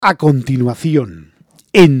A continuación,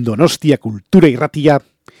 en Donostia Cultura y Ratia,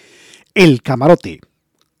 El Camarote,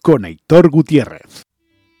 con Aitor Gutiérrez.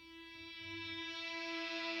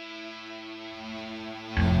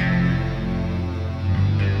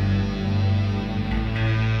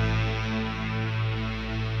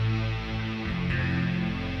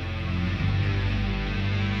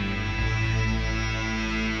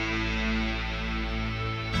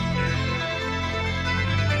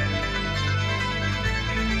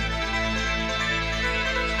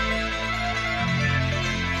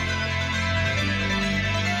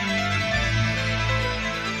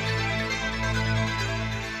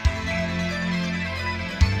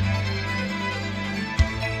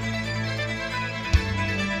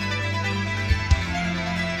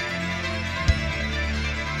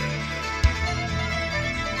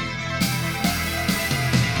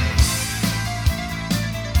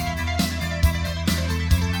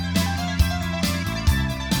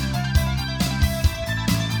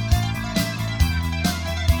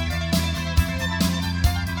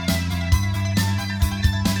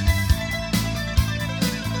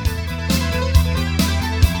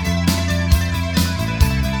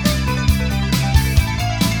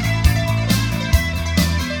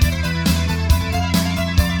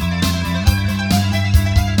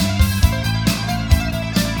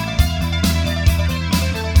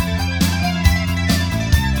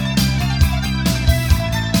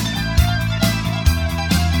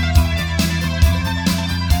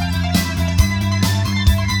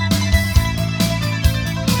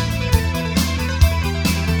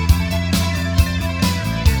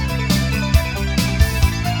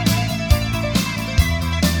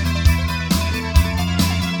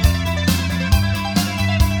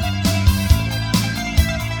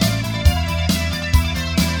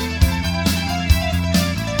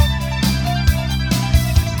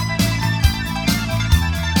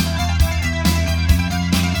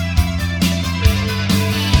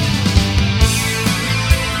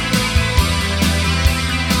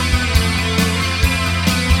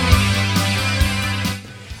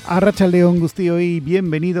 Arratsaldeon guztioi,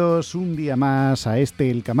 bienvenidos un día más a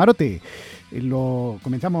El Camarote.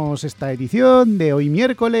 Comenzamos esta edición de hoy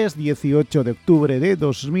miércoles 18 de octubre de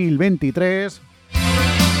 2023.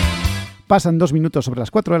 Pasan 2 minutos sobre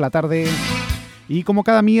las 4 de la tarde y como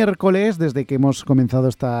cada miércoles desde que hemos comenzado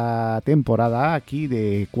esta temporada aquí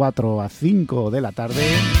de 4 a 5 de la tarde,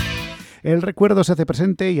 el recuerdo se hace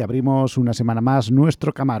presente y abrimos una semana más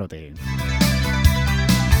nuestro camarote.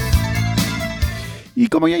 Y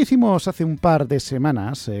como ya hicimos hace un par de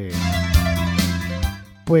semanas,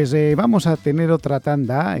 vamos a tener otra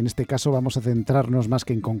tanda. En este caso vamos a centrarnos más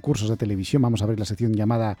que en concursos de televisión. Vamos a ver la sección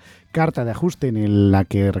llamada Carta de Ajuste, en la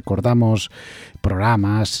que recordamos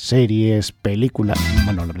programas, series, películas.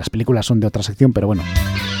 Bueno, las películas son de otra sección, pero bueno,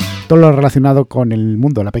 todo lo relacionado con el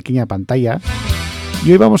mundo de la pequeña pantalla.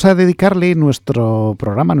 Y hoy vamos a dedicarle nuestro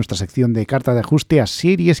programa, nuestra sección de Carta de Ajuste, a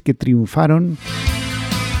series que triunfaron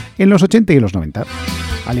en los 80 y los 90.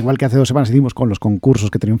 Al igual que hace 2 semanas hicimos con los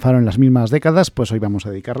concursos que triunfaron en las mismas décadas, pues hoy vamos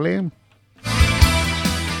a dedicarle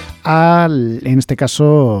en este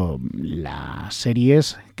caso, las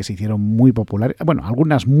series que se hicieron muy populares. Bueno,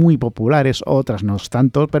 algunas muy populares, otras no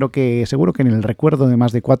tanto, pero que seguro que en el recuerdo de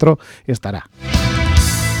más de 4 estará.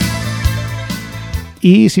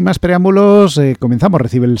 Y sin más preámbulos, comenzamos.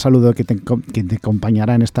 Recibe el saludo que te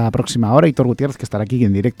acompañará en esta próxima hora, Aitor Gutiérrez, que estará aquí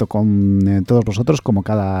en directo con todos vosotros como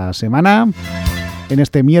cada semana. En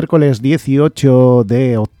este miércoles 18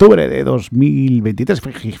 de octubre de 2023.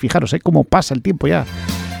 Fijaros, cómo pasa el tiempo ya.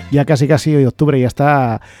 Ya casi hoy octubre ya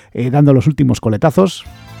está dando los últimos coletazos.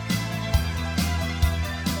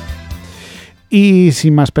 Y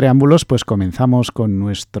sin más preámbulos, pues comenzamos con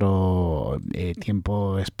nuestro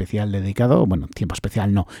tiempo especial dedicado, bueno, tiempo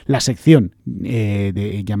especial no, la sección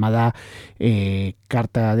llamada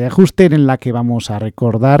Carta de Ajuste, en la que vamos a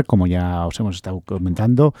recordar, como ya os hemos estado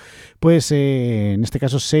comentando, pues en este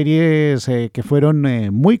caso series que fueron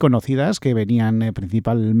muy conocidas, que venían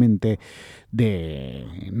principalmente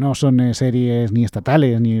no son series ni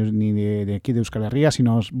estatales ni de aquí de Euskal Herria,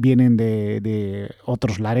 sino vienen de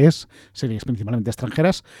otros lares, series principalmente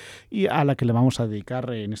extranjeras, y a la que le vamos a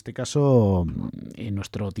dedicar en este caso en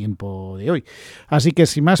nuestro tiempo de hoy. Así que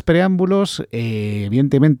sin más preámbulos,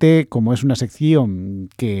 evidentemente, como es una sección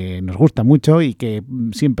que nos gusta mucho y que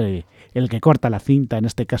siempre el que corta la cinta en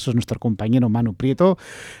este caso es nuestro compañero Manu Prieto,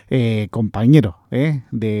 compañero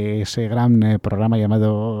de ese gran programa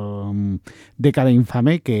llamado Década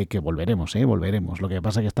Infame, que volveremos. Lo que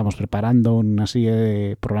pasa es que estamos preparando una serie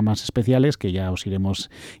de programas especiales que ya os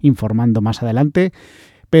iremos informando más adelante.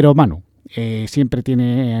 Pero Manu, siempre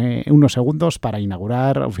tiene unos segundos para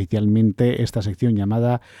inaugurar oficialmente esta sección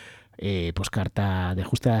llamada pues carta de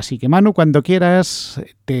ajuste. Así que, Manu, cuando quieras,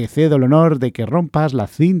 te cedo el honor de que rompas la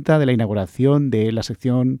cinta de la inauguración de la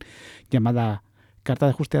sección llamada carta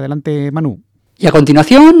de ajuste. Adelante, Manu. Y a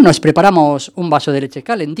continuación nos preparamos un vaso de leche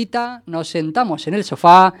calentita, nos sentamos en el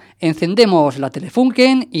sofá, encendemos la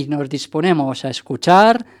Telefunken y nos disponemos a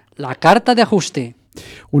escuchar la carta de ajuste.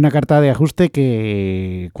 Una carta de ajuste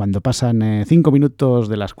que cuando pasan 5 minutos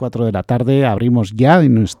de las 4 de la tarde abrimos ya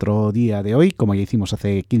en nuestro día de hoy, como ya hicimos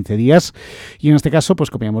hace 15 días. Y en este caso, pues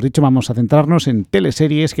como ya hemos dicho, vamos a centrarnos en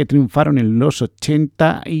teleseries que triunfaron en los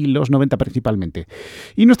 80 y los 90 principalmente.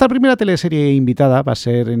 Y nuestra primera teleserie invitada va a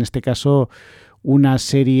ser en este caso una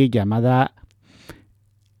serie llamada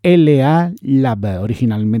L.A. Lab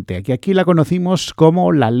originalmente. Aquí la conocimos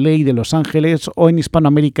como La Ley de Los Ángeles, o en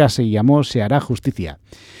Hispanoamérica se llamó Se hará justicia.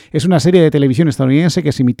 Es una serie de televisión estadounidense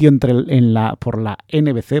que se emitió por la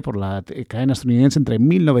NBC, por la cadena estadounidense, entre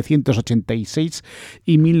 1986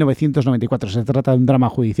 y 1994. Se trata de un drama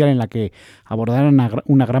judicial en la que abordarán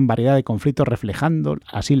una gran variedad de conflictos, reflejando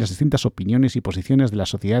así las distintas opiniones y posiciones de la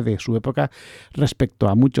sociedad de su época respecto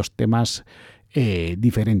a muchos temas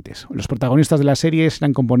diferentes. Los protagonistas de la serie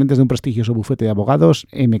eran componentes de un prestigioso bufete de abogados,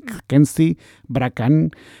 McKenzie,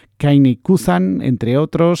 Bracken, Kaine Kuzan, entre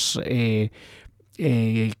otros,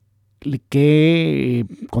 que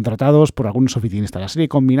contratados por algunos oficinistas. La serie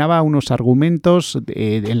combinaba unos argumentos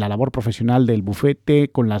en la labor profesional del bufete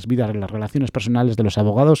con las relaciones personales de los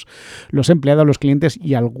abogados, los empleados, los clientes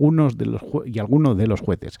y algunos de los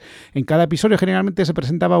jueces. En cada episodio generalmente se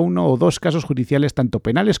presentaba 1 o 2 casos judiciales, tanto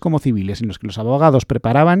penales como civiles, en los que los abogados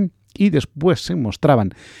preparaban y después se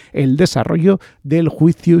mostraban el desarrollo del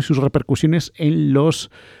juicio y sus repercusiones en los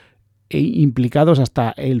implicados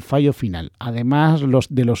hasta el fallo final. Además,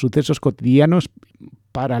 de los sucesos cotidianos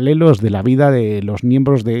paralelos de la vida de los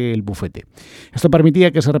miembros del bufete. Esto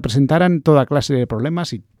permitía que se representaran toda clase de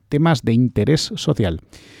problemas y temas de interés social.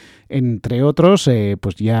 Entre otros,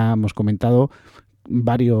 pues ya hemos comentado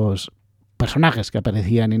varios personajes que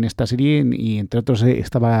aparecían en esta serie, y entre otros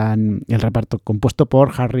estaban el reparto compuesto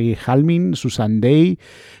por Harry Halmin, Susan Day,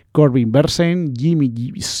 Corbin Bersen, Jimmy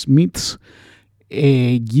Smith,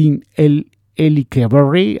 Jean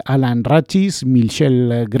Elikeberry, Alan Rachis,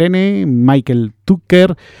 Michelle Grene, Michael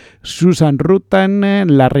Tucker, Susan Rutan,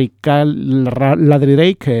 Larry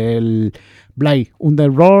Ladridrake, Bly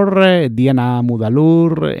Underrohr, Diana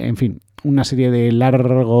Mudalur, en fin, una serie de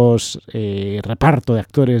largos reparto de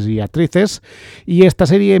actores y actrices. Y esta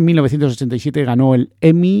serie en 1987 ganó el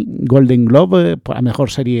Emmy Golden Globe a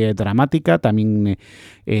mejor serie dramática. También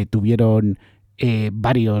tuvieron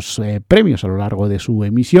varios premios a lo largo de su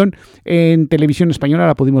emisión. En televisión española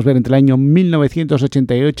la pudimos ver entre el año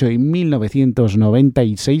 1988 y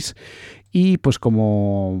 1996, y pues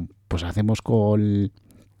como pues hacemos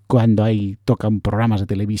cuando tocan programas de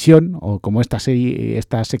televisión, o como esta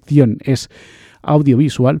sección es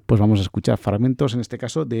audiovisual, pues vamos a escuchar fragmentos, en este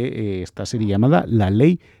caso, de esta serie llamada La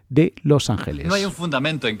Ley de Los Ángeles. No hay un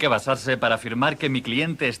fundamento en qué basarse para afirmar que mi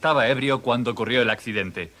cliente estaba ebrio cuando ocurrió el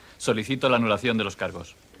accidente. Solicito la anulación de los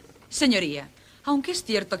cargos. Señoría, aunque es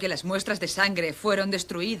cierto que las muestras de sangre fueron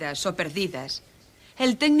destruidas o perdidas,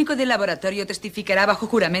 el técnico del laboratorio testificará bajo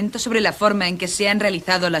juramento sobre la forma en que se han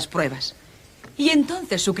realizado las pruebas. Y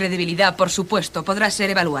entonces su credibilidad, por supuesto, podrá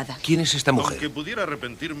ser evaluada. ¿Quién es esta mujer?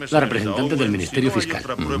 La representante del Ministerio Fiscal.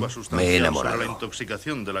 Me he enamorado.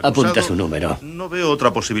 Apunta su número. No veo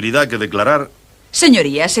otra posibilidad que declarar.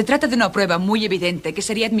 Señoría, se trata de una prueba muy evidente que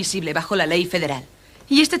sería admisible bajo la ley federal.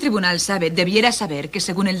 Y este tribunal debiera saber que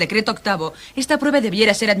según el decreto 8º, esta prueba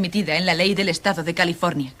debiera ser admitida en la ley del estado de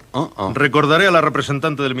California. Recordaré a la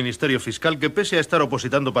representante del Ministerio Fiscal que, pese a estar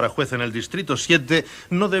opositando para juez en el Distrito 7,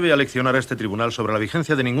 no debe aleccionar a este tribunal sobre la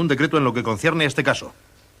vigencia de ningún decreto en lo que concierne a este caso.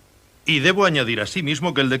 Y debo añadir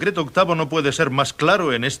asimismo que el decreto 8º no puede ser más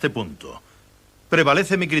claro en este punto.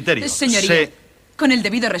 Prevalece mi criterio. Señoría, con el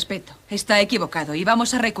debido respeto, está equivocado y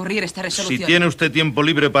vamos a recurrir esta resolución. Si tiene usted tiempo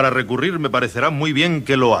libre para recurrir, me parecerá muy bien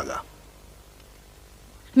que lo haga.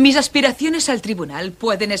 Mis aspiraciones al tribunal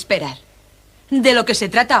pueden esperar. De lo que se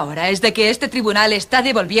trata ahora es de que este tribunal está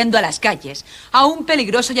devolviendo a las calles a un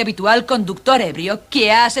peligroso y habitual conductor ebrio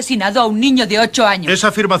que ha asesinado a un niño de 8 años. Esa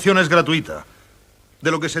afirmación es gratuita. De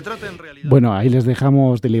lo que se trata en realidad... Bueno, ahí les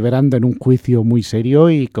dejamos deliberando en un juicio muy serio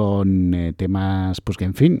y con temas, pues que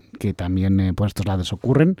en fin, que también por estos lados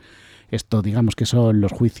ocurren. Esto digamos que son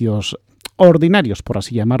los juicios ordinarios, por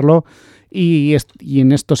así llamarlo, y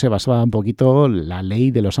en esto se basaba un poquito La Ley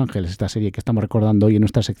de Los Ángeles, esta serie que estamos recordando hoy en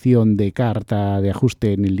nuestra sección de carta de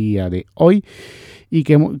ajuste en el día de hoy, y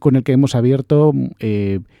con el que hemos abierto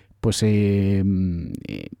pues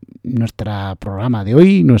nuestro programa de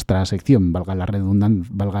hoy, nuestra sección, valga la redundancia,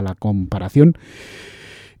 valga la comparación.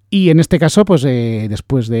 Y en este caso, pues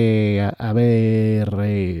después de haber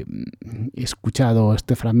escuchado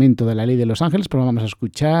este fragmento de La Ley de los Ángeles, pues vamos a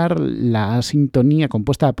escuchar la sintonía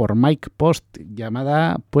compuesta por Mike Post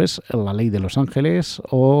llamada pues La Ley de los Ángeles,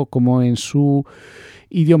 o como en su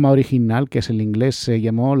idioma original, que es el inglés, se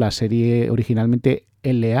llamó la serie originalmente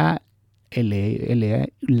La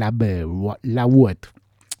Wet.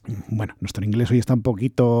 Bueno, nuestro inglés hoy está un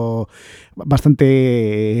poquito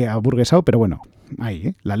bastante aburguesado, pero bueno,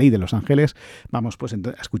 ahí, La Ley de los Ángeles. Vamos pues a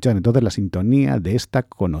escuchar entonces la sintonía de esta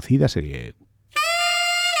conocida serie.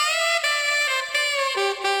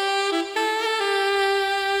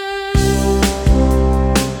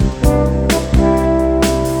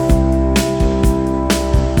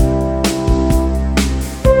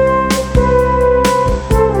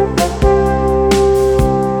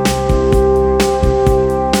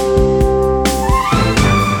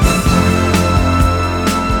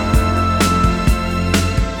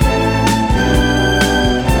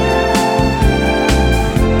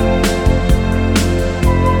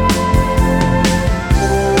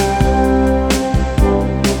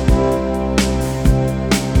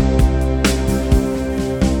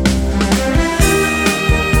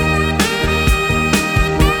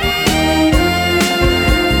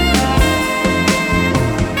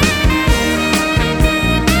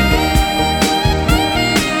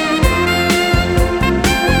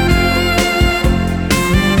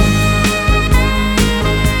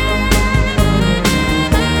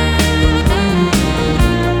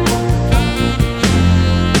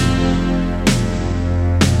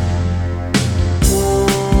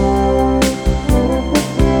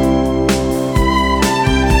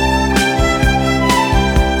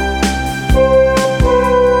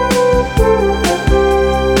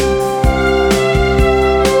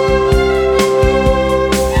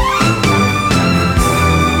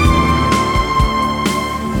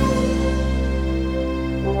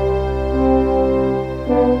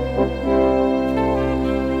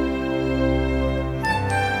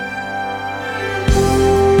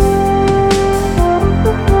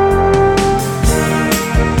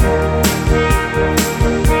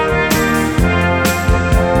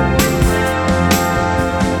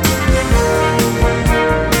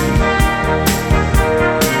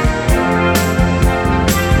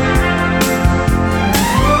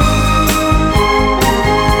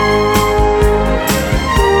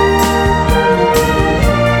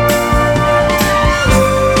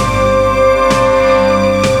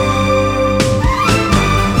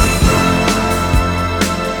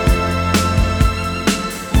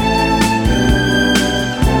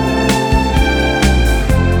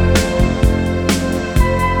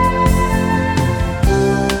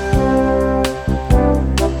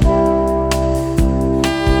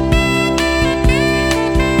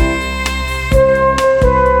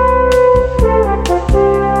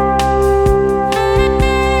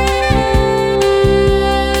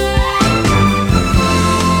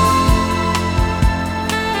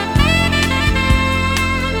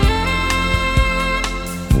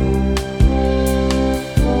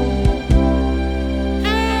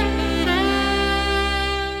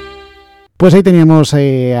 Pues ahí teníamos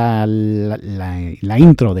la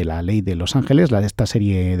intro de La Ley de los Ángeles, la de esta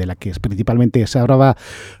serie de la que principalmente se hablaba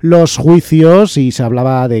los juicios y se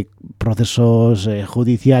hablaba de procesos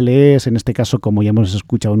judiciales, en este caso, como ya hemos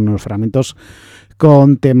escuchado en unos fragmentos,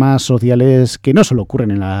 con temas sociales que no solo ocurren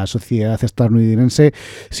en la sociedad estadounidense,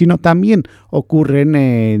 sino también ocurren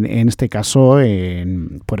en este caso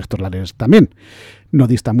por estos lares también. No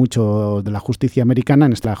dista mucho de la justicia americana,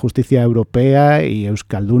 en esta justicia europea y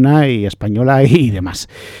euskalduna y española y demás.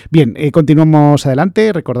 Bien, continuamos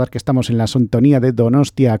adelante. Recordar que estamos en la sintonía de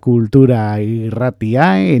Donostia Cultura y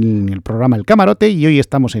Ratia, en el programa El Camarote, y hoy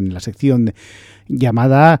estamos en la sección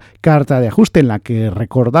llamada Carta de Ajuste, en la que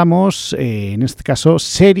recordamos, en este caso,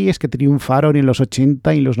 series que triunfaron en los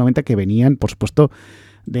 80 y los 90 que venían, por supuesto,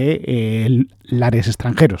 de lares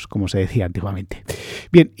extranjeros, como se decía antiguamente.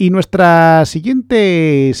 Bien, y nuestra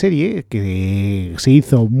siguiente serie, que se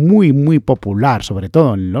hizo muy, muy popular, sobre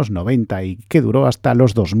todo en los 90 y que duró hasta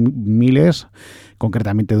los 2000,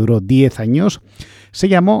 concretamente duró 10 años, se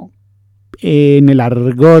llamó, en el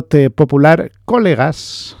argot popular,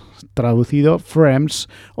 Colegas, traducido Friends,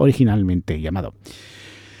 originalmente llamado,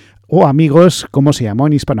 o Amigos, como se llamó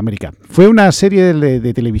en Hispanoamérica. Fue una serie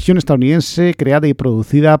de televisión estadounidense creada y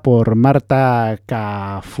producida por Marta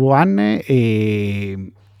Cafuan,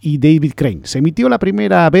 y David Crane. Se emitió la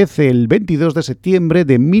primera vez el 22 de septiembre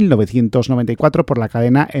de 1994 por la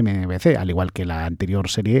cadena MBC, al igual que la anterior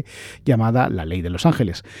serie llamada La Ley de Los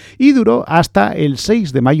Ángeles, y duró hasta el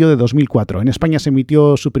 6 de mayo de 2004. En España se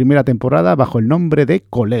emitió su primera temporada bajo el nombre de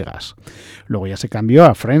Colegas. Luego ya se cambió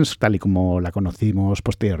a Friends, tal y como la conocimos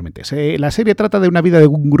posteriormente. La serie trata de una vida de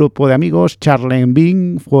un grupo de amigos: Charlie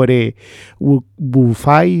Bean, Fuere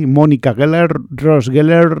Buffay, Mónica Geller, Ross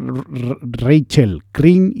Geller, Rachel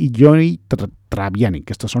Green y Johnny Traviani,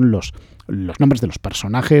 que estos son los nombres de los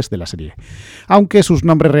personajes de la serie. Aunque sus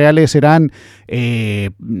nombres reales eran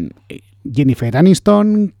Jennifer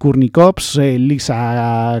Aniston, Courtney Cox,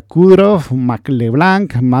 Lisa Kudrow, Mac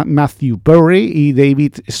LeBlanc, Matthew Perry y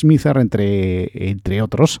David Smither, entre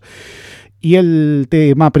otros. Y el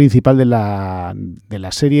tema principal de la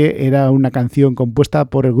serie era una canción compuesta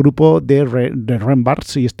por el grupo de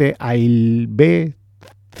Rembarts y I'll Be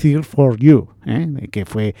There For You, que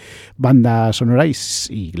fue banda sonora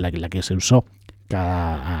y la que se usó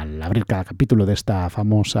al abrir cada capítulo de esta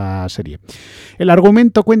famosa serie. El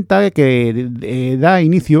argumento cuenta que da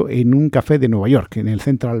inicio en un café de Nueva York, en el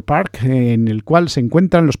Central Park, en el cual se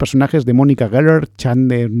encuentran los personajes de Mónica Geller,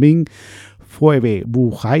 Chandler Bing, Phoebe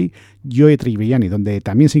Buffay, Joey Tribbiani, donde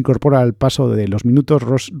también se incorpora al paso de los minutos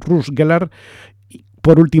Ross Geller.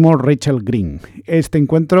 Por último, Rachel Green. Este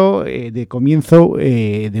encuentro de comienzo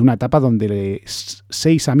de una etapa donde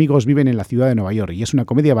 6 amigos viven en la ciudad de Nueva York, y es una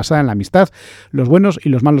comedia basada en la amistad, los buenos y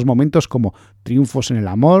los malos momentos, como triunfos en el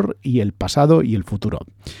amor y el pasado y el futuro.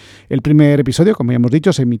 El primer episodio, como ya hemos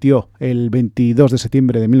dicho, se emitió el 22 de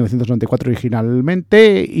septiembre de 1994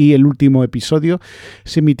 originalmente, y el último episodio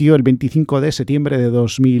se emitió el 25 de septiembre de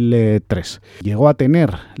 2003. Llegó a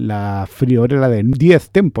tener la friolera de 10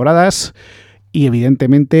 temporadas. Y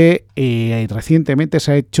evidentemente recientemente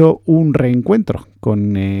se ha hecho un reencuentro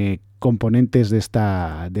con componentes de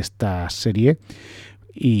esta serie,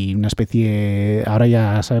 y una especie, ahora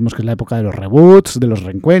ya sabemos que es la época de los reboots, de los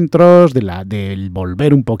reencuentros, del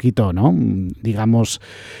volver un poquito, ¿no? Digamos,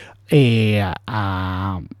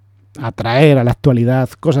 a traer a la actualidad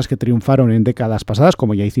cosas que triunfaron en décadas pasadas,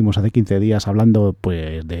 como ya hicimos hace 15 días hablando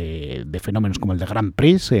pues de fenómenos como el de Grand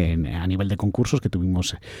Prix a nivel de concursos que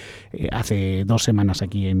tuvimos hace 2 semanas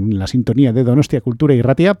aquí en la sintonía de Donostia Cultura y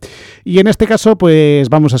Ratia. Y en este caso pues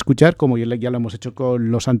vamos a escuchar, como ya lo hemos hecho con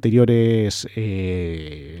los anteriores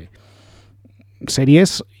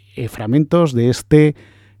series, fragmentos de este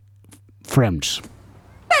Friends.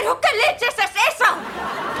 ¿Pero qué leches es eso?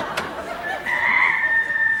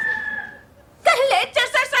 ¿Qué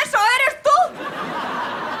leches es eso? ¿Eres tú?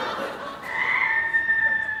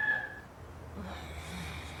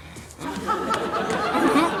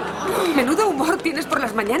 Menudo humor tienes por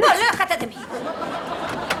las mañanas. ¡Aléjate de mí!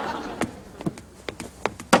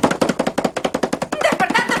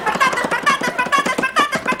 ¡Despertad, despertad, despertad, despertad, despertad,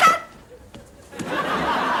 despertad!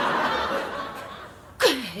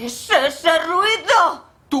 ¿Qué es ese ruido?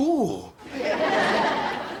 ¡Tú!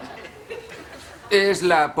 Es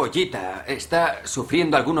la pollita. Está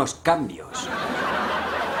sufriendo algunos cambios.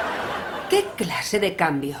 ¿Qué clase de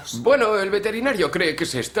cambios? Bueno, el veterinario cree que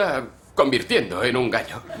se está convirtiendo en un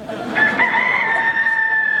gallo.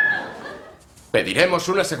 Pediremos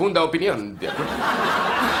una segunda opinión, ¿de acuerdo?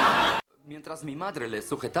 Mientras mi madre le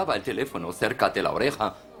sujetaba el teléfono cerca de la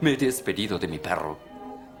oreja, me he despedido de mi perro.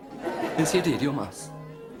 En 7 idiomas.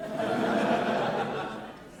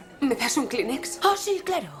 ¿Me das un Kleenex? Oh, sí,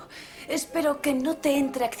 claro. Espero que no te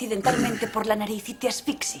entre accidentalmente por la nariz y te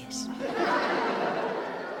asfixies.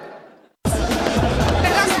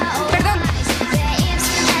 Perdón.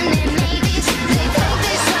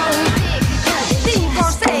 5,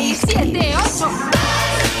 6, 7, 8.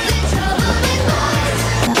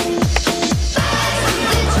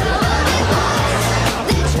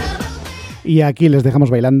 Y aquí les dejamos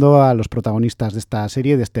bailando a los protagonistas de esta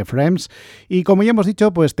serie, de este Friends. Y como ya hemos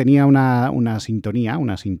dicho, pues tenía una sintonía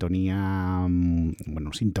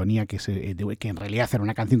que en realidad era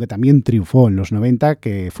una canción que también triunfó en los 90,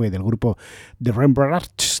 que fue del grupo The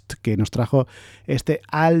Rembrandts, que nos trajo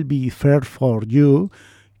I'll Be There For You,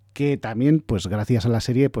 que también, pues gracias a la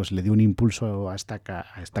serie, pues le dio un impulso a esta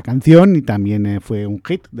canción, y también fue un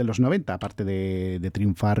hit de los 90, aparte de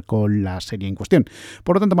triunfar con la serie en cuestión.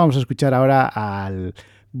 Por lo tanto, vamos a escuchar ahora al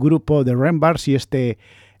grupo de Rembarts y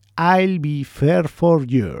I'll Be There For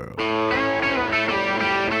You.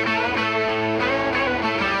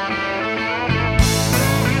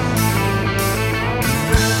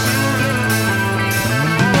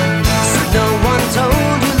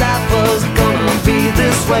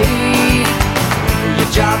 This way, your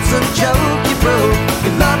job's a joke, you broke,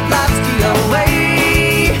 your love life's the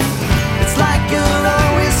away. It's like you're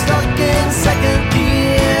always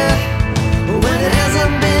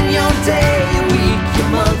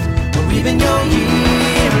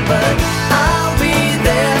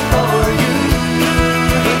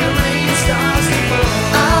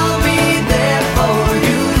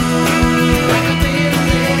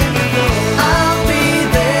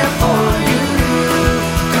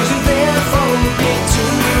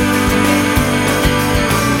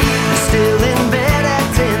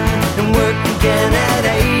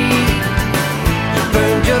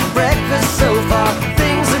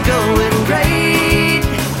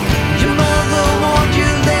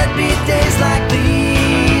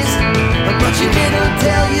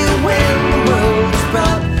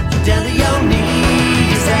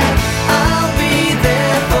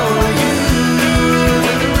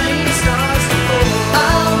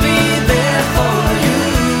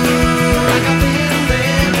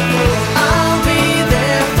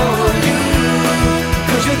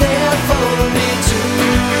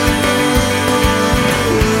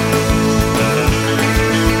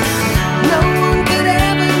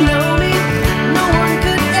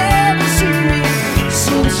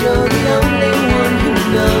you're the only one who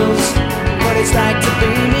knows what it's like to be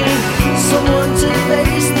me. Someone to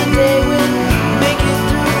face the day with, make it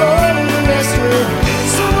through all of the rest with.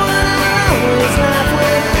 Someone I always laugh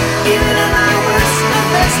with, even at my worst, my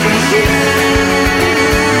best with you.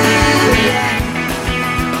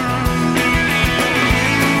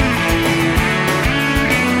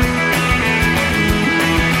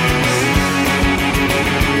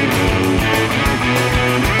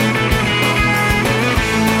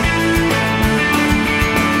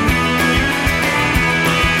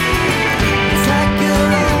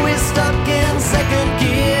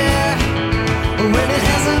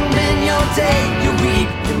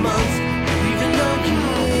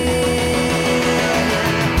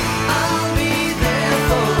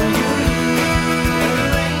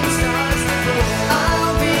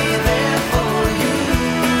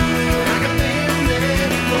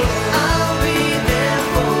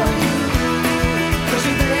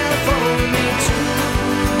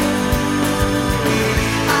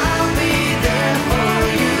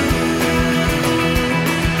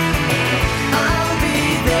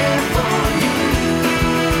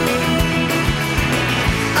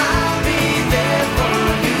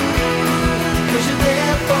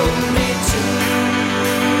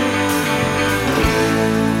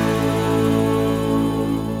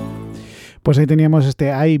 Pues ahí teníamos este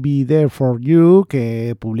I'll Be There For You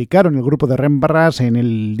que publicaron el grupo de Rembarras en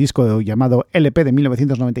el disco llamado LP de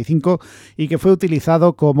 1995 y que fue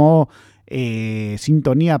utilizado como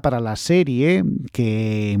sintonía para la serie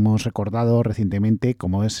que hemos recordado recientemente,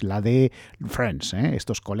 como es la de Friends,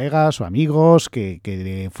 estos colegas o amigos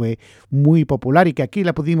que fue muy popular y que aquí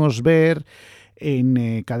la pudimos ver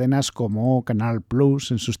en cadenas como Canal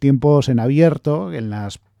Plus en sus tiempos en abierto, de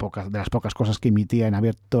las pocas cosas que emitía en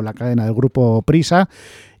abierto la cadena del grupo Prisa,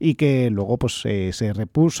 y que luego pues se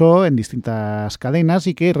repuso en distintas cadenas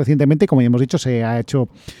y que recientemente, como ya hemos dicho, se ha hecho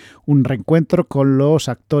un reencuentro con los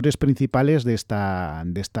actores principales de esta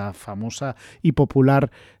famosa y popular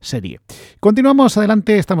serie. Continuamos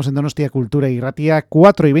adelante, estamos en Donostia Cultura y Ratia,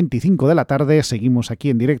 4:25 de la tarde, seguimos aquí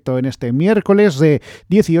en directo en este miércoles de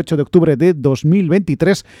 18 de octubre de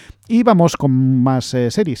 2023 y vamos con más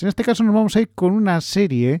series. En este caso nos vamos a ir con una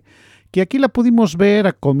serie que aquí la pudimos ver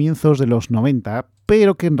a comienzos de los 90,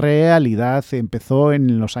 pero que en realidad empezó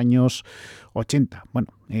en los años 80. Bueno,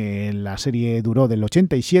 la serie duró del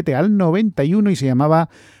 87 al 91 y se llamaba,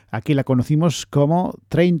 aquí la conocimos como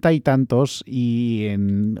 30 y tantos, y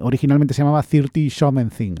originalmente se llamaba 30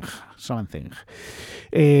 Something.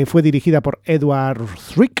 Fue dirigida por Edward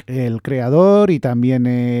Thrick, el creador, y también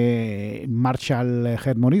Marshall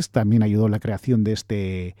Hermonis también ayudó en la creación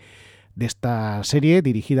de esta serie,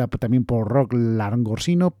 dirigida también por Rock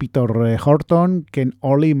Langorsino, Peter Horton, Ken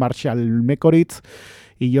Oley, Marshall Mekoritz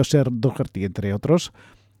y Joseph Dougherty, entre otros.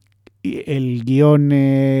 Y el guión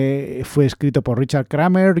fue escrito por Richard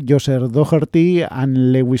Kramer, Joseph Dougherty,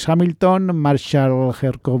 Anne Lewis Hamilton, Marshall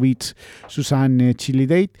Herkovitz, Susan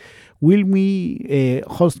Chilidate, Wilmy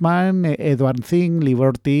Holtzman, Edward Thing,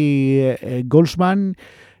 Liberty Goldsman.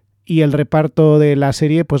 Y el reparto de la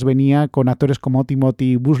serie pues venía con actores como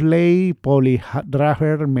Timothy Busley, Polly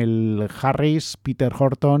Draper, Mel Harris, Peter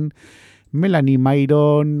Horton, Melanie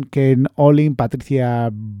Myron, Ken Olin, Patricia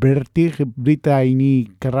Bertig, Brittany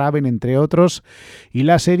Craven, entre otros. Y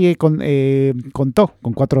la serie contó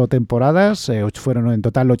con 4 temporadas, fueron en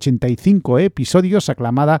total 85 episodios,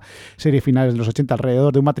 aclamada serie finales de los 80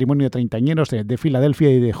 alrededor de un matrimonio de treintañeros de Filadelfia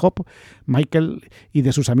y de Hop, Michael y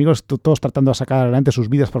de sus amigos, todos tratando de sacar adelante sus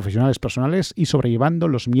vidas profesionales, personales y sobrellevando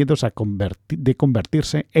los miedos de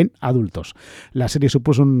convertirse en adultos. La serie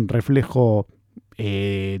supuso un reflejo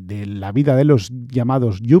de la vida de los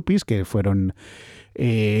llamados yuppies, que fueron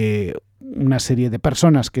una serie de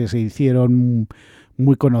personas que se hicieron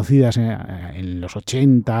muy conocidas en los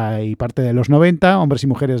 80 y parte de los 90, hombres y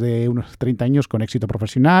mujeres de unos 30 años con éxito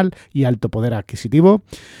profesional y alto poder adquisitivo.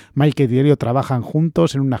 Michael y Elliot trabajan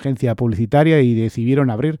juntos en una agencia publicitaria y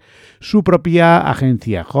decidieron abrir su propia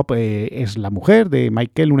agencia. Hope es la mujer de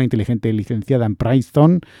Michael, una inteligente licenciada en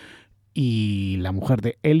Princeton, y la mujer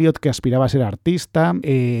de Elliot, que aspiraba a ser artista.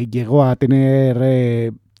 Llegó a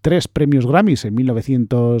tener 3 premios Grammys en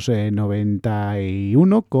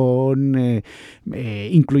 1991,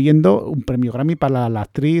 incluyendo un premio Grammy para la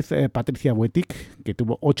actriz Patricia Wettig, que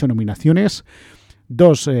tuvo 8 nominaciones.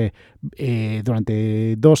 Durante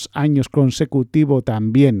 2 años consecutivos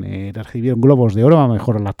también recibieron Globos de Oro a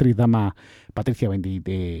mejor la actriz dama Patricia Wettig,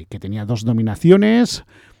 que tenía 2 nominaciones.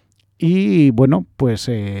 Y bueno, pues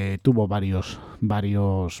tuvo varios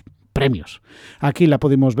premios. Aquí la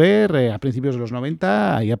pudimos ver a principios de los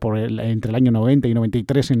 90, allá entre el año 90 y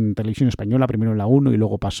 93 en Televisión Española, primero en la 1 y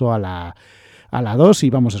luego pasó a la 2, y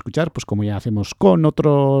vamos a escuchar, pues como ya hacemos con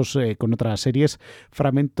otras series,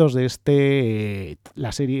 fragmentos de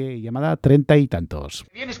la serie llamada 30 y tantos.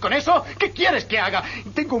 ¿Vienes con eso? ¿Qué quieres que haga?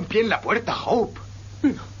 Tengo un pie en la puerta, Hope.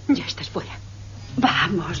 No, ya estás fuera.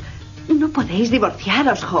 Vamos, no podéis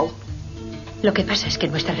divorciaros, Hope. Lo que pasa es que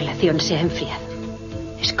nuestra relación se ha enfriado.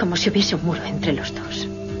 Es como si hubiese un muro entre los dos.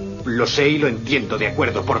 Lo sé y lo entiendo, de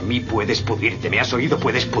acuerdo. Por mí puedes pudrirte. ¿Me has oído?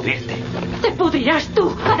 Puedes pudrirte. ¡Te pudrirás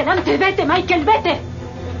tú! ¡Adelante, vete, Michael, vete!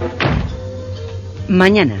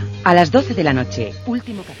 Mañana, a las 12 de la noche,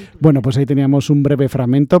 último capítulo. Bueno, pues ahí teníamos un breve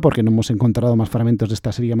fragmento, porque no hemos encontrado más fragmentos de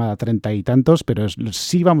esta serie llamada 30 y tantos, pero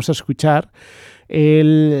sí vamos a escuchar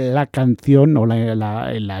la canción o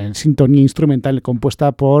la sintonía instrumental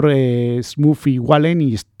compuesta por Smurfy Wallen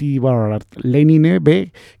y Stewart Lenine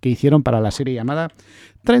B, que hicieron para la serie llamada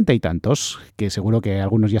 30 y tantos, que seguro que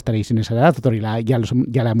algunos ya estaréis en esa edad, otros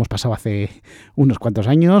ya la hemos pasado hace unos cuantos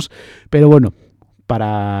años, pero bueno,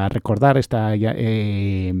 para recordar esta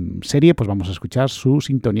serie, pues vamos a escuchar su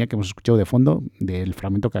sintonía que hemos escuchado de fondo del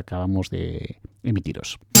fragmento que acabamos de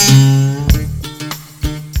emitiros.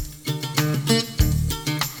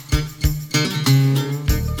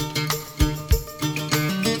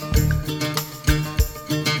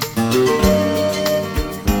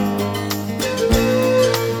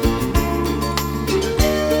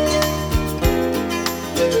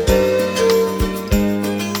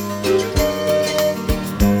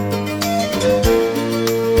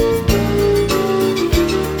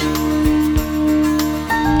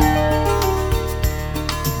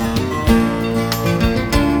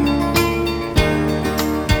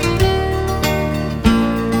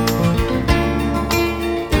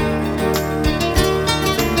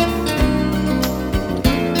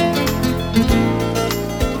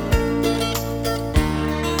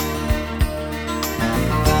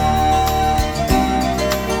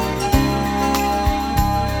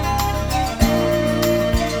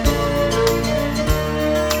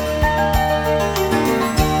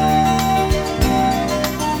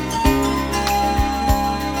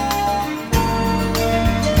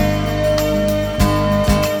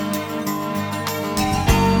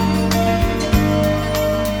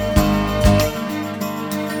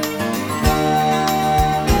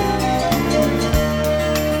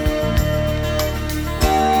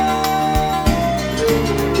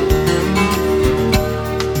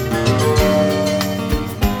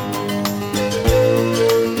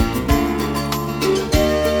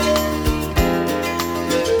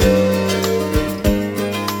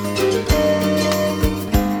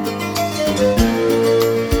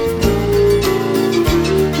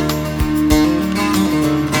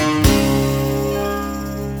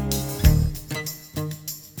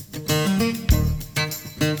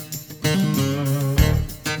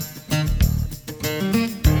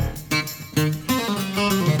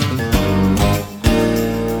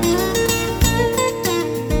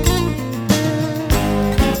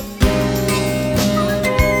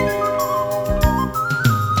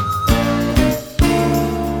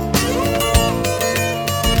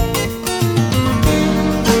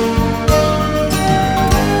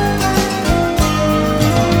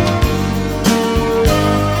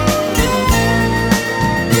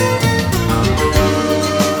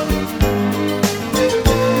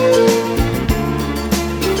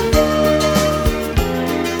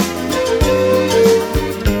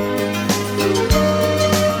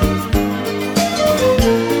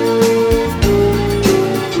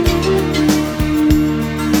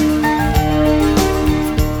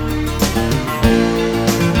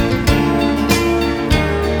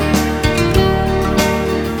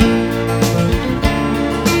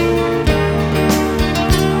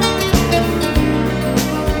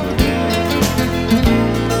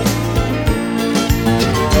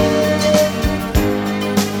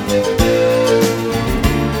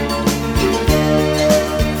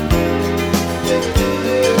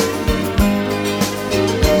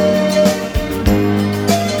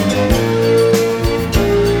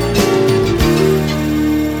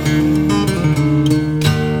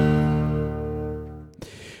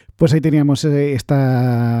 Pues ahí teníamos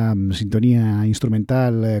esta sintonía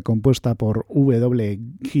instrumental compuesta por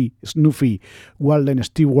Smurfy Walden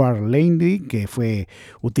Stewart Landy, que fue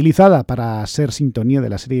utilizada para ser sintonía de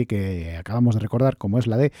la serie que acabamos de recordar, como es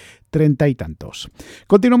la de 30 y tantos.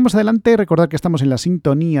 Continuamos adelante. Recordad que estamos en la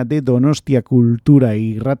sintonía de Donostia Cultura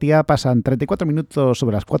y Ratia. Pasan 34 minutos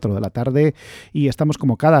sobre las 4 de la tarde y estamos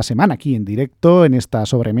como cada semana aquí en directo en esta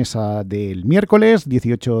sobremesa del miércoles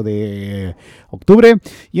 18 de octubre.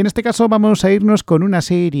 Y en este caso vamos a irnos con una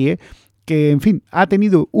serie que, en fin, ha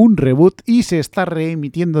tenido un reboot y se está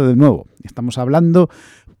reemitiendo de nuevo. Estamos hablando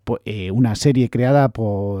una serie creada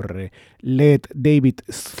por Led David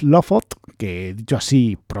Slofoth, que dicho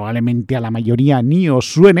así probablemente a la mayoría ni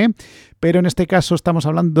os suene, pero en este caso estamos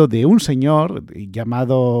hablando de un señor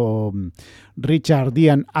llamado Richard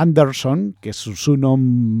Dean Anderson, que es su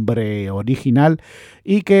nombre original,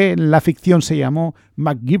 y que en la ficción se llamó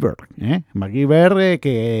MacGyver. MacGyver,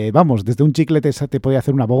 que vamos, desde un chicle te podía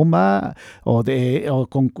hacer una bomba,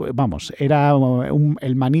 era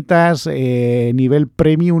el manitas nivel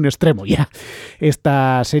premium extremo ya.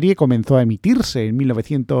 Esta serie comenzó a emitirse en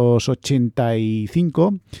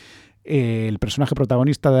 1985. El personaje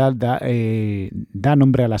protagonista da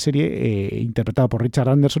nombre a la serie, interpretado por Richard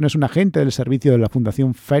Anderson. Es un agente del servicio de la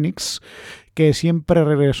Fundación Phoenix que siempre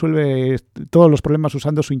resuelve todos los problemas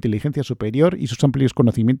usando su inteligencia superior y sus amplios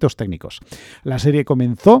conocimientos técnicos. La serie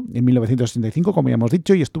comenzó en 1985, como ya hemos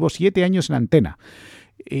dicho, y estuvo 7 años en antena.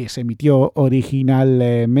 Se emitió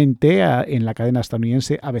originalmente en la cadena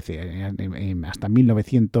estadounidense ABC hasta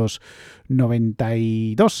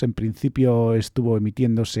 1992. En principio estuvo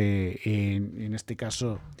emitiéndose en este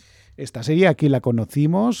caso esta serie. Aquí la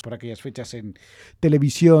conocimos por aquellas fechas en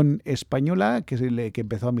Televisión Española, que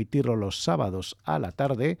empezó a emitirlo los sábados a la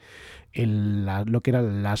tarde en lo que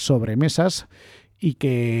eran las sobremesas, y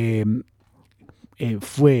que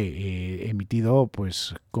fue emitido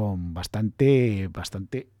pues con bastante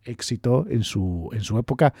éxito en su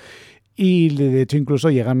época, y de hecho incluso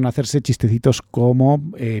llegaron a hacerse chistecitos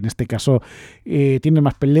como, en este caso, tiene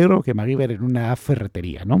más peligro que MacGyver en una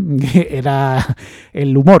ferretería, ¿no? Era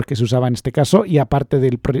el humor que se usaba en este caso, y aparte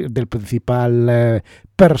del principal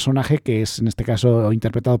personaje, que es en este caso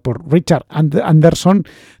interpretado por Richard Anderson,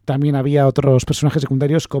 también había otros personajes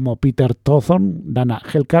secundarios como Peter Thornton, Dana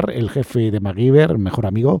Helkar, el jefe de MacGyver, el mejor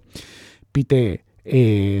amigo. Pete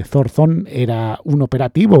Thornton era un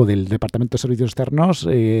operativo del Departamento de Servicios Externos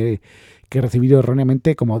que recibió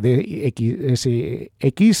erróneamente como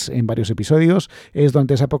DXX en varios episodios. Es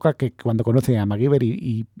durante esa época que cuando conoce a MacGyver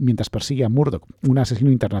y mientras persigue a Murdoch, un asesino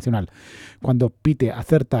internacional. Cuando Pete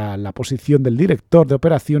acerta la posición del director de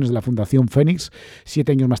operaciones de la Fundación Phoenix,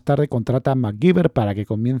 7 años más tarde contrata a MacGyver para que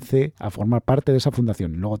comience a formar parte de esa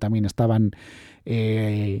fundación. Luego también estaban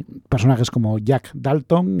personajes como Jack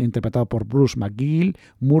Dalton, interpretado por Bruce McGill,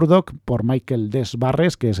 Murdoch por Michael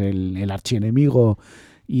Des-Barres, que es el archienemigo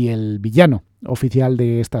y el villano oficial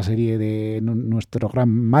de esta serie de nuestro gran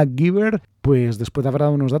MacGyver. Pues después de haber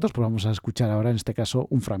dado unos datos, pues vamos a escuchar ahora en este caso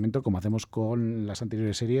un fragmento, como hacemos con las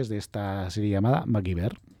anteriores series de esta serie llamada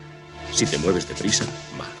MacGyver. Si te mueves deprisa,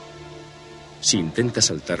 malo. Si intentas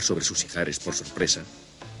saltar sobre sus ijares por sorpresa,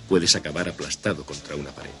 puedes acabar aplastado contra una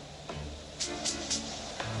pared.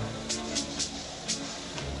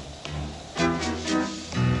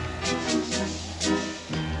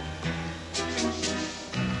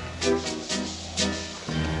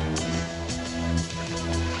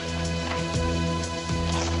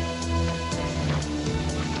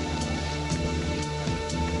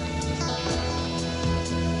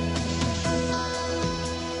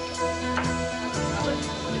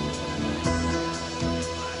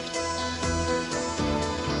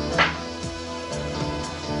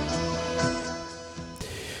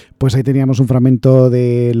 Pues ahí teníamos un fragmento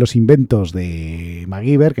de los inventos de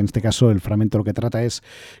MacGyver, que en este caso el fragmento lo que trata es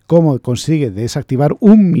cómo consigue desactivar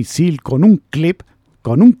un misil con un clip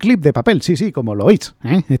de papel, sí, como lo oís,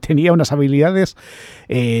 ¿eh? Tenía unas habilidades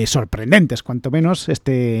sorprendentes, cuanto menos,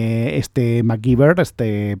 este MacGyver,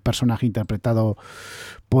 este personaje interpretado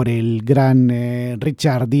por el gran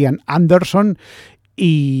Richard Dean Anderson.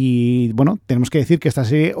 Y bueno, tenemos que decir que esta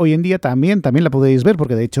serie hoy en día también la podéis ver,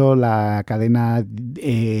 porque de hecho la cadena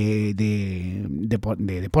de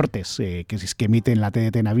deportes que emite en la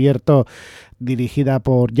TDT en abierto, dirigida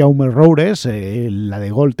por Jaume Roures, la de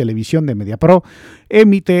Gol Televisión de MediaPro,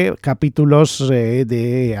 emite capítulos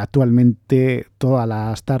de actualmente todas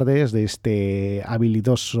las tardes de este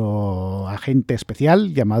habilidoso agente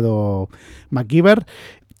especial llamado MacGyver.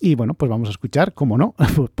 Y bueno, pues vamos a escuchar, como no,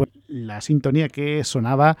 pues la sintonía que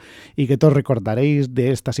sonaba y que todos recordaréis de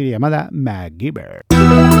esta serie llamada MacGyver.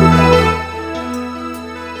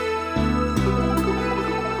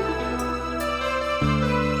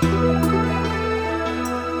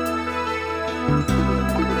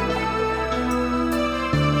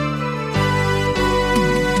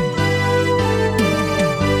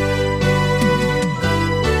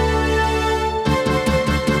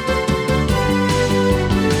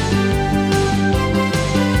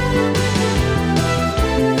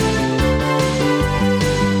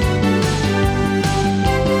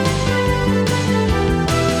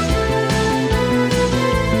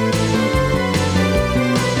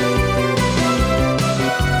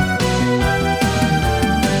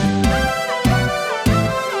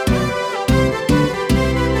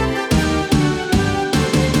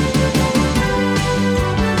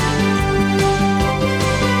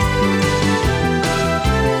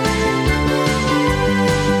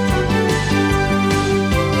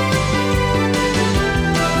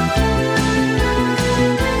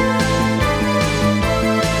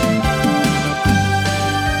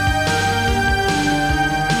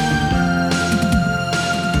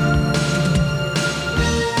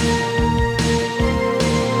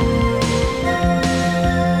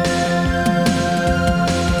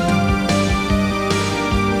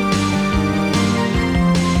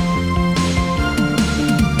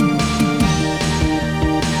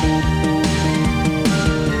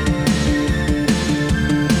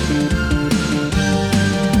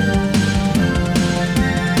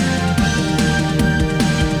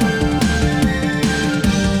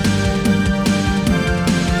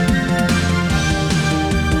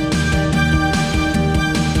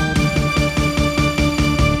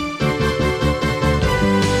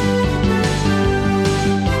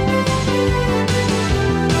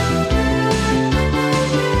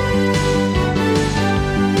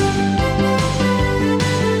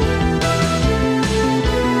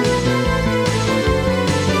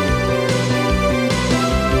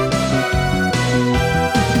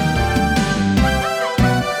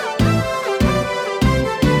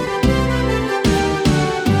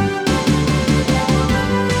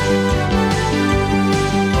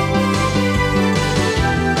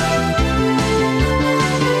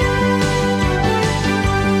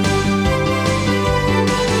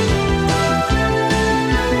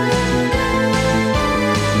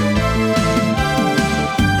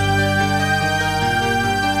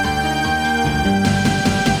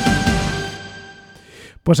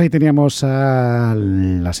 Pues ahí teníamos a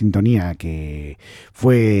la sintonía que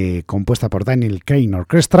fue compuesta por Daniel Kane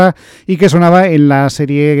Orchestra y que sonaba en la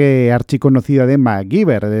serie archiconocida de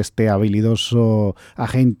MacGyver, de este habilidoso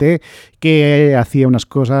agente que hacía unas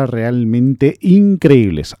cosas realmente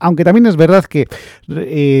increíbles. Aunque también es verdad que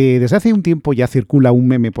desde hace un tiempo ya circula un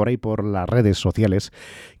meme por ahí por las redes sociales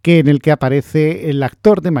en el que aparece el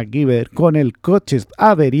actor de MacGyver con el coche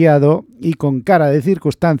averiado y con cara de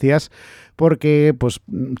circunstancias porque pues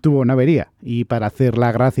tuvo una avería, y para hacer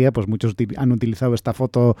la gracia pues muchos han utilizado esta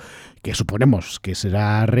foto que suponemos que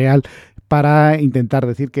será real para intentar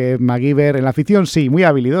decir que MacGyver en la ficción sí, muy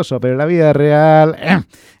habilidoso, pero en la vida real,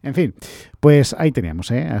 en fin. Pues ahí teníamos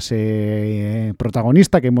a ese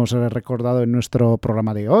protagonista que hemos recordado en nuestro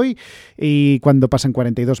programa de hoy, y cuando pasan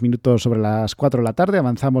 42 minutos sobre las 4 de la tarde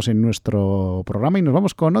avanzamos en nuestro programa y nos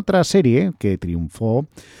vamos con otra serie que triunfó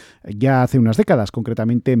ya hace unas décadas,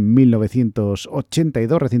 concretamente en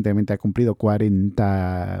 1982, recientemente ha cumplido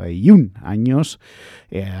 41 años,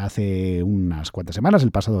 hace unas cuantas semanas,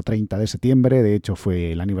 el pasado 30 de septiembre, de hecho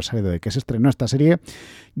fue el aniversario de que se estrenó esta serie,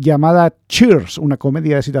 llamada Cheers, una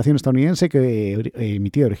comedia de situación estadounidense que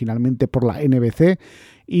emitida originalmente por la NBC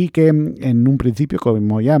y que en un principio,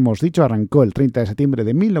 como ya hemos dicho, arrancó el 30 de septiembre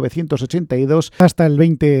de 1982 hasta el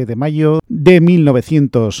 20 de mayo de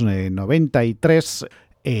 1993,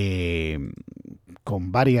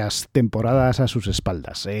 con varias temporadas a sus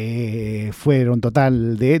espaldas. Fueron un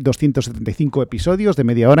total de 275 episodios de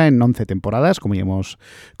media hora en 11 temporadas, como ya hemos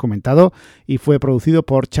comentado, y fue producido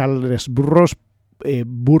por Charles Burrows,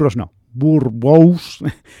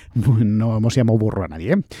 no hemos llamado burro a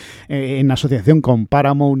nadie, en asociación con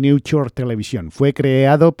Paramount Nature Television. Fue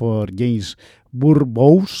creado por James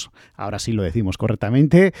Burrows, ahora sí lo decimos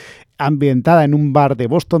correctamente, ambientada en un bar de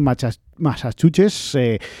Boston, Massachusetts,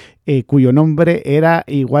 cuyo nombre era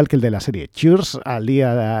igual que el de la serie Cheers. Al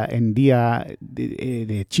día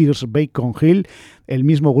de Cheers Bacon Hill, el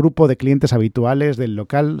mismo grupo de clientes habituales del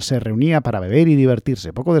local se reunía para beber y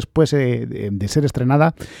divertirse. Poco después de ser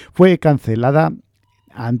estrenada, fue cancelada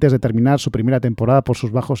antes de terminar su primera temporada por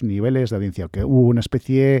sus bajos niveles de audiencia, que hubo una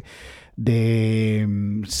especie de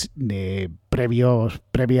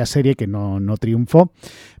previa serie que no triunfó,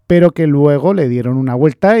 pero que luego le dieron una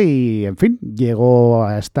vuelta y, en fin, llegó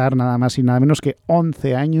a estar nada más y nada menos que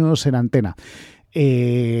 11 años en antena.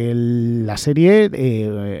 La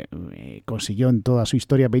serie consiguió en toda su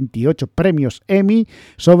historia 28 premios Emmy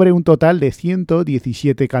sobre un total de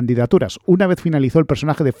 117 candidaturas. Una vez finalizó el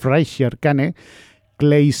personaje de Frasier Kane,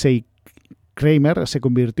 Clancy Kramer se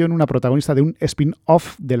convirtió en una protagonista de un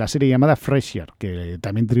spin-off de la serie llamada Frasier, que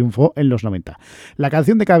también triunfó en los 90. La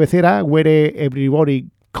canción de cabecera, Where Everybody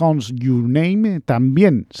Calls Your Name,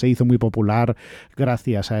 también se hizo muy popular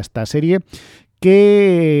gracias a esta serie,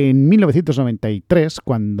 que en 1993,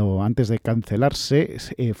 cuando antes de cancelarse,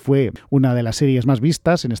 fue una de las series más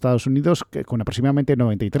vistas en Estados Unidos, con aproximadamente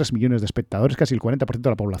 93 millones de espectadores. Casi el 40% de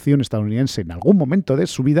la población estadounidense en algún momento de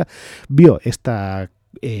su vida vio esta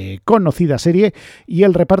conocida serie, y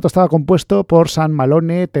el reparto estaba compuesto por Sam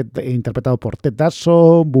Malone, interpretado por Ted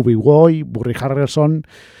Danson, Bobby Woy, Burry Harrelson,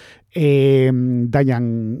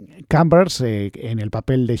 Diane Chambers en el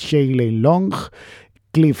papel de Shelley Long,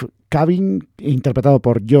 Cliff Cabin, interpretado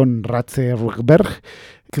por John Ratzenberg,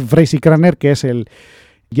 Tracy Kramer, que es el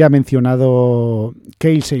ya mencionado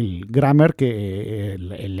Kelsey Grammer, que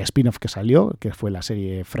el spin-off que salió, que fue la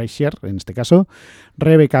serie Frasier en este caso,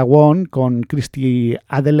 Rebecca Wong con Christy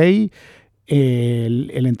Adley,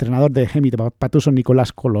 el entrenador de Hemi Patuso,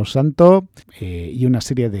 Nicolás Colosanto, y una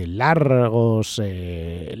serie de largos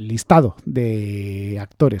listado de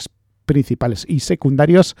actores principales y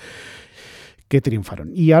secundarios que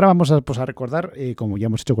triunfaron. Y ahora vamos a recordar, como ya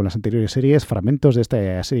hemos hecho con las anteriores series, fragmentos de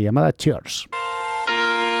esta serie llamada Cheers.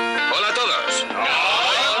 Hola a todos.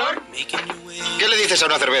 ¿Qué le dices a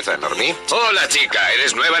una cerveza, Normie? Hola, chica.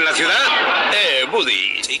 ¿Eres nueva en la ciudad?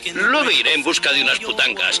 Buddy. Luego iré en busca de unas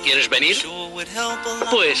putangas. ¿Quieres venir?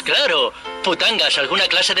 Pues claro. Putangas, ¿alguna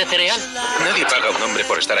clase de cereal? Nadie paga a un hombre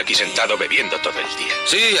por estar aquí sentado bebiendo todo el día.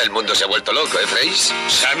 Sí, el mundo se ha vuelto loco, ¿eh, Fraser?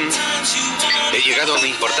 Sam, he llegado a una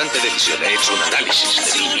importante decisión. He hecho un análisis de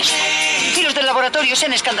mí mismo. Y los del laboratorio se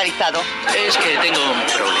han escandalizado. Es que tengo un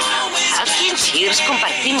problema. Aquí en Cheers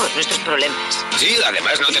compartimos nuestros problemas. Sí,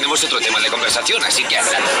 además no tenemos otro tema de conversación, así que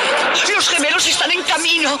adelante. ¡Los gemelos están en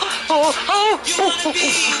camino!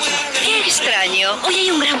 ¡Qué extraño! Hoy hay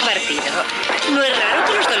un gran partido. No es raro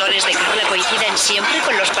que los dolores de Carla coincidan siempre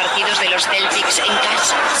con los partidos de los Celtics en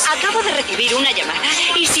casa. Acabo de recibir una llamada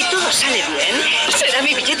y si todo sale bien, será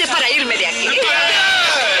mi billete para irme de aquí.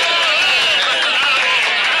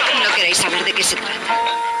 ¿No queréis saber de qué se trata?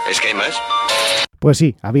 ¿Es que hay más? Pues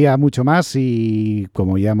sí, había mucho más y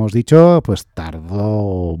como ya hemos dicho, pues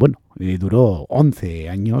duró 11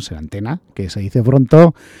 años en antena, que se dice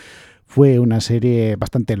pronto. Fue una serie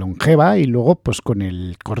bastante longeva y luego pues con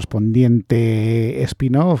el correspondiente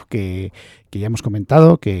spin-off que ya hemos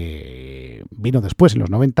comentado, que vino después en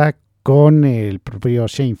los 90 con el propio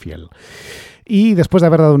Seinfeld. Y después de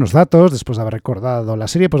haber dado unos datos, después de haber recordado la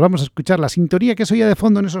serie, pues vamos a escuchar la sintonía que se oía de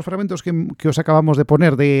fondo en esos fragmentos que os acabamos de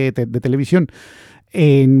poner de televisión.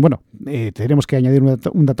 Tenemos que añadir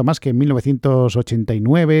un dato más, que en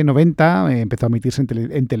 1989-90 empezó a emitirse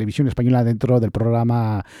en televisión española dentro del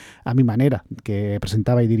programa A Mi Manera, que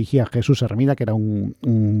presentaba y dirigía Jesús Hermida, que era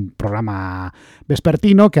un programa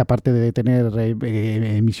vespertino que, aparte de tener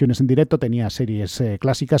emisiones en directo, tenía series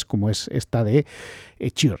clásicas como es esta de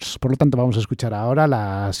Cheers. Por lo tanto, vamos a escuchar ahora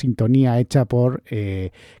la sintonía hecha por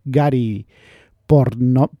Gary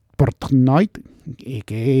Portnoy,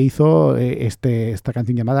 que hizo esta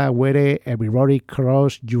canción llamada Where Everybody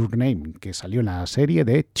Cross Your Name, que salió en la serie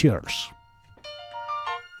de Cheers.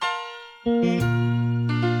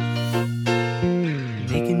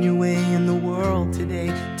 Making your way in the world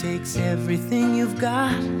today takes everything you've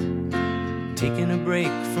got. Taking a break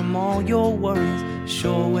from all your worries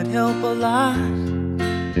sure would help a lot.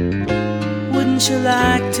 Wouldn't you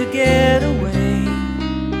like to get away?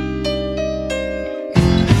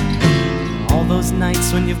 All those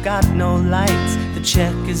nights when you've got no lights, the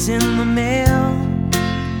check is in the mail,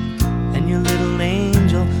 and your little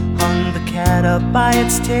angel hung the cat up by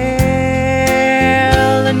its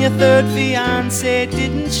tail, and your third fiancé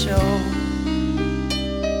didn't show.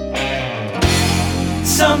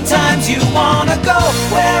 Sometimes you wanna go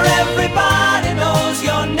where everybody knows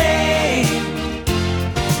your name,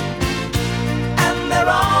 and they're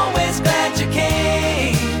always glad you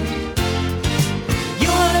came. You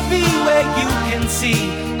wanna be where you can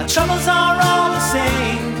see our troubles are all the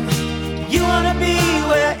same. You wanna be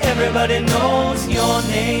where everybody knows your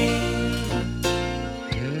name.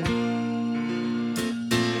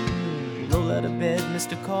 Roll out of bed,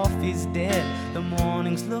 Mr. Coffee's dead. The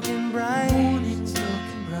morning's looking bright.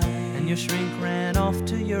 And your shrink ran off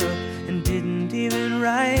to Europe and didn't even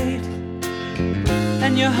write.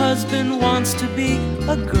 And your husband wants to be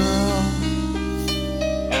a girl.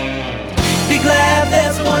 Be glad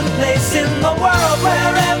there's one place in the world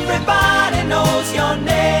where everybody knows your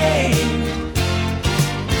name,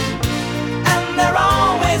 and they're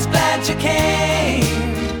always glad you came.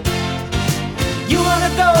 You wanna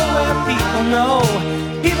go where people know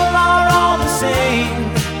people are all the same.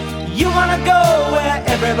 You wanna go where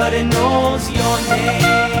everybody knows your name.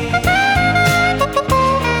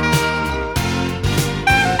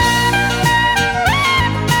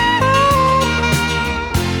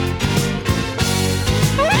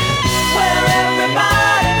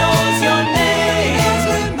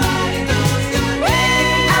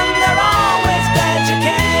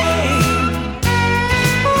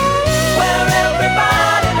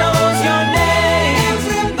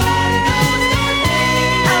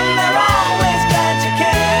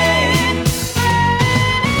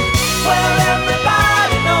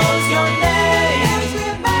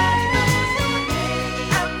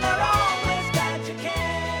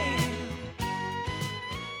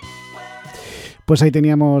 Pues ahí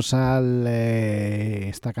teníamos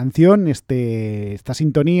esta canción, esta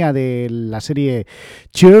sintonía de la serie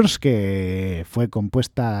Cheers, que fue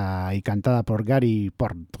compuesta y cantada por Gary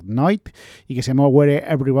Portnoy y que se llamó Where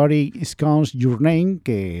Everybody Calls Your Name,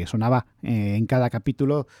 que sonaba en cada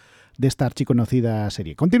capítulo de esta archiconocida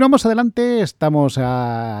serie. Continuamos adelante, estamos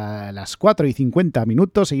a las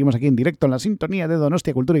 4:50, seguimos aquí en directo en la sintonía de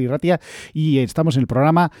Donostia Cultura y Irratia y estamos en el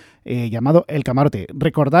programa llamado El Camarote.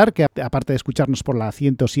 Recordar que aparte de escucharnos por la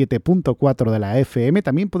 107.4 de la FM,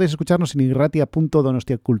 también podéis escucharnos en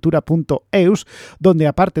irratia.donostiacultura.eus, donde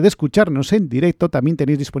aparte de escucharnos en directo, también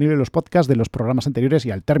tenéis disponibles los podcasts de los programas anteriores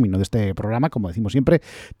y al término de este programa, como decimos siempre,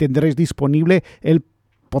 tendréis disponible el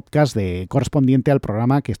podcast correspondiente al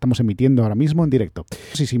programa que estamos emitiendo ahora mismo en directo.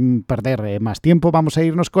 Y sin perder más tiempo, vamos a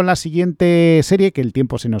irnos con la siguiente serie, que el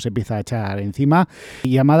tiempo se nos empieza a echar encima,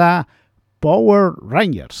 llamada Power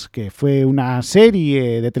Rangers, que fue una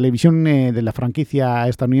serie de televisión de la franquicia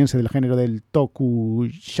estadounidense del género del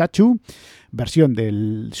tokusatsu, versión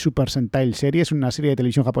del Super Sentai serie. Es una serie de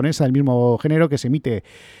televisión japonesa del mismo género que se emite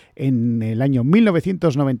en el año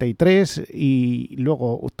 1993 y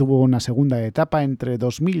luego tuvo una segunda etapa entre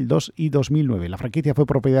 2002 y 2009. La franquicia fue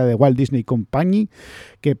propiedad de Walt Disney Company,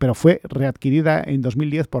 pero fue readquirida en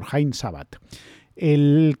 2010 por Heinz Sabat.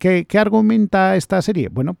 ¿Qué argumenta esta serie?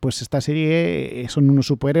 Bueno, pues esta serie son unos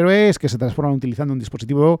superhéroes que se transforman utilizando un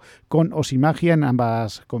dispositivo con os y magia, en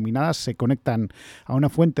ambas combinadas se conectan a una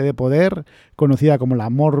fuente de poder conocida como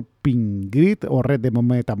la Morphing Grid o red de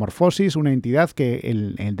metamorfosis, una entidad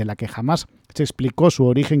de la que jamás se explicó su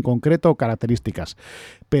origen concreto o características,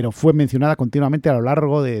 pero fue mencionada continuamente a lo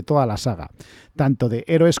largo de toda la saga, tanto de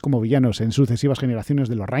héroes como villanos en sucesivas generaciones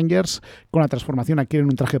de los Rangers. Con la transformación adquieren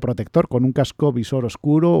un traje protector con un casco visor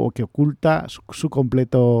oscuro o que oculta su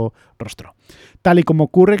completo rostro. Tal y como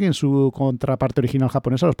ocurre en su contraparte original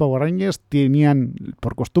japonesa, los Power Rangers tenían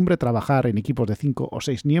por costumbre trabajar en equipos de 5 o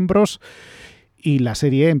 6 miembros. Y la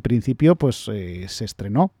serie, en principio, pues se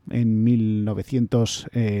estrenó en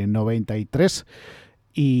 1993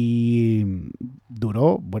 y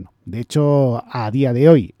duró, bueno, de hecho, a día de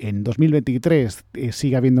hoy, en 2023,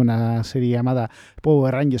 sigue habiendo una serie llamada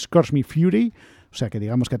Power Rangers Cosmic Fury, o sea que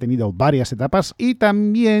digamos que ha tenido varias etapas y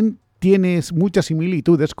también tienes muchas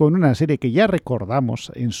similitudes con una serie que ya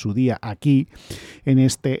recordamos en su día aquí, en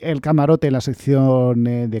el Camarote, en la sección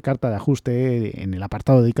de carta de ajuste, en el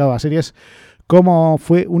apartado dedicado a series, como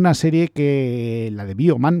fue una serie la de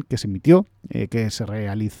Bioman, que se emitió, que se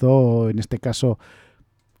realizó en este caso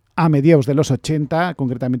a mediados de los 80,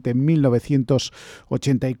 concretamente en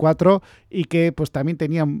 1984, y que pues también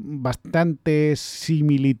tenía bastantes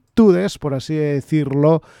similitudes, por así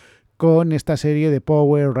decirlo, con esta serie de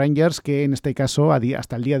Power Rangers, que en este caso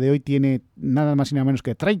hasta el día de hoy tiene nada más y nada menos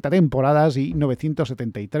que 30 temporadas y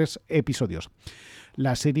 973 episodios.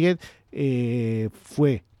 La serie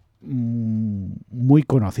fue muy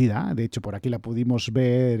conocida, de hecho por aquí la pudimos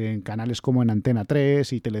ver en canales como en Antena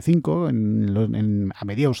 3 y Telecinco a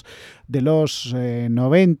mediados de los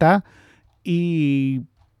 90 y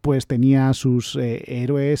pues tenía sus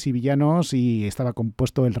héroes y villanos y estaba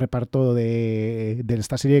compuesto el reparto de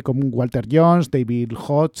esta serie como Walter Jones, David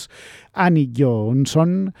Hodges, Annie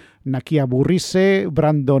Johnson, Nakia Burrise,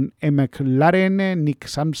 Brandon McLaren, Nick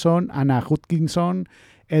Sampson, Anna Hutchinson,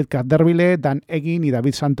 Edgar Derville, Dan Egin y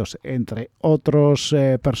David Santos, entre otros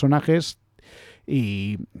personajes.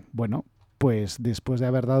 Y bueno, pues después de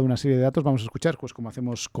haber dado una serie de datos, vamos a escuchar, pues como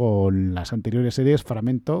hacemos con las anteriores series,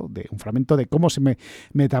 un fragmento de cómo se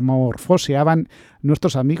metamorfoseaban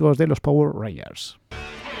nuestros amigos de los Power Rangers.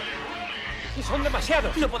 Son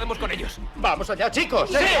demasiados. No podemos con ellos. Vamos allá, chicos.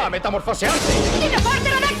 ¡Sí! ¡A metamorfosearse! ¡Dinosaur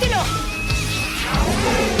pterodáctilo!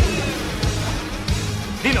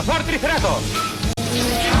 ¡Dinosaur triceratops!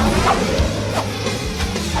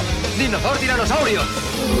 ¡Dinosaur tiranosaurio!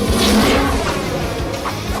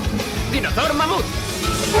 ¡Dinosaur mamut!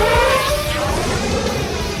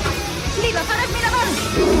 ¡Dinosaur esmiragón!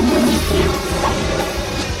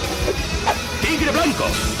 ¡Tigre blanco!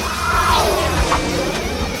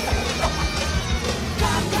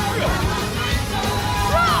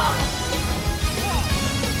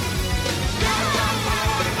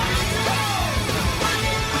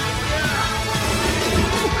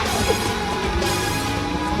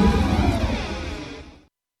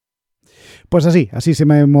 Pues así se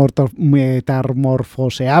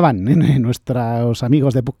metamorfoseaban nuestros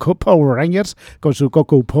amigos de Power Rangers con su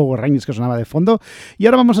Coco Power Rangers que sonaba de fondo. Y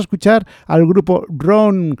ahora vamos a escuchar al grupo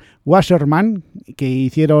Ron Wasserman, que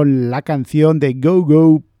hicieron la canción de Go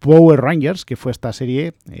Go Power Rangers, que fue esta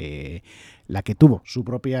serie la que tuvo su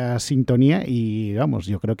propia sintonía y vamos,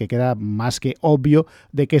 yo creo que queda más que obvio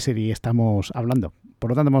de qué serie estamos hablando. Por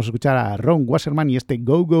lo tanto, vamos a escuchar a Ron Wasserman y este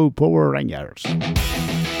Go Go Power Rangers.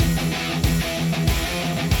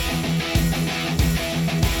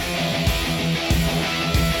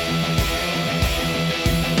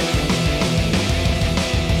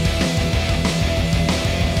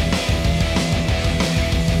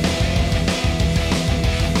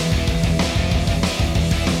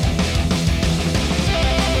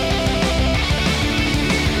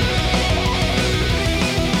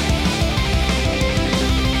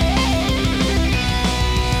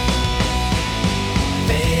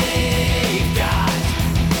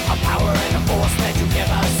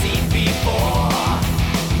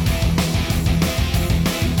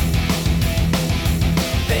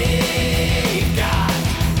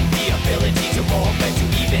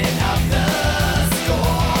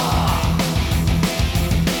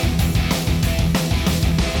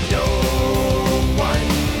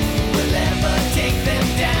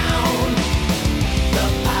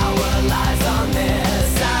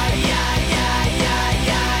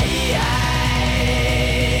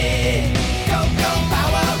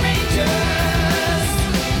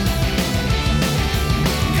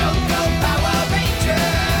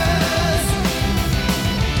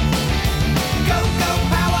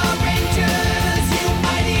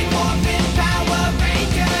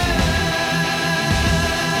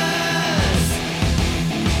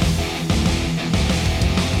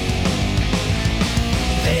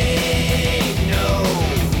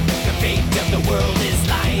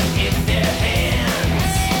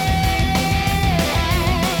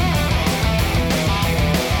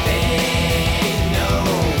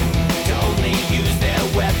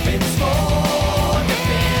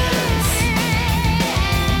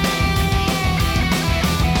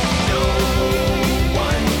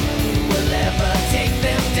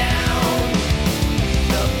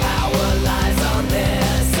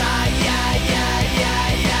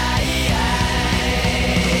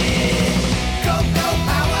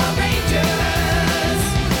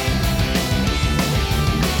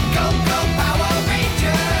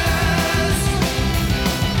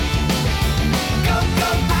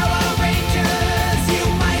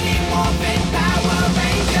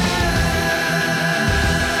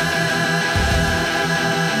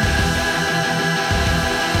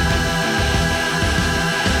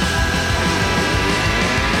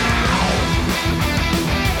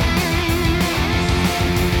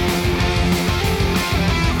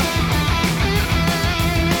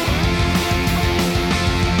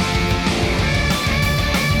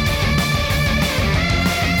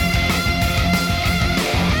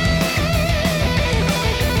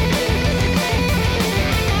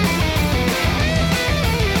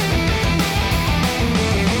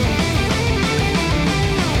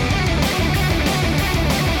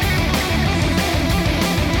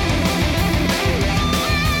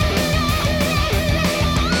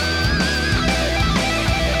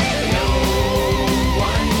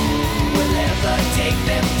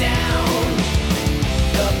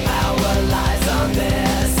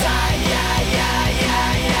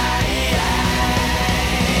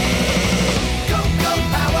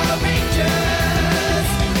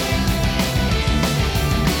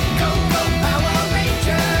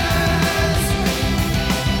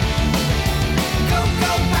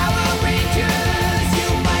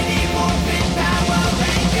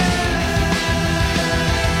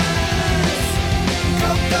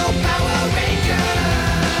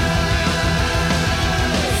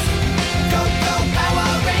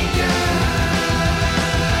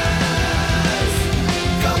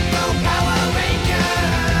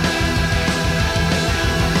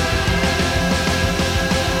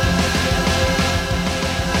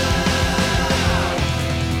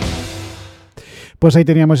 Pues ahí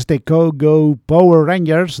teníamos este Go Power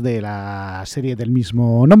Rangers de la serie del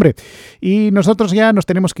mismo nombre. Y nosotros ya nos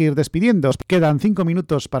tenemos que ir despidiendo. Quedan 5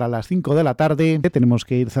 minutos para las 5 de la tarde. Tenemos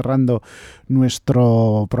que ir cerrando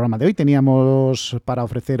nuestro programa de hoy. Teníamos para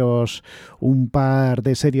ofreceros un par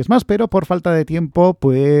de series más, pero por falta de tiempo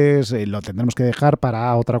pues lo tendremos que dejar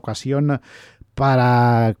para otra ocasión,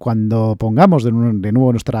 para cuando pongamos de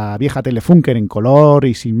nuevo nuestra vieja Telefunken en color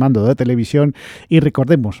y sin mando de televisión y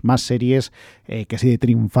recordemos más series que se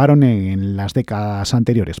triunfaron en las décadas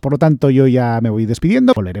anteriores. Por lo tanto, yo ya me voy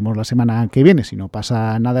despidiendo. Volveremos la semana que viene si no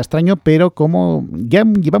pasa nada extraño, pero como ya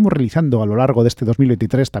llevamos realizando a lo largo de este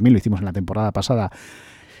 2023, también lo hicimos en la temporada pasada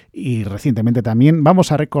y recientemente también,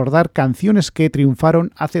 vamos a recordar canciones que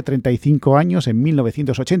triunfaron hace 35 años, en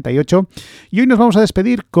 1988, y hoy nos vamos a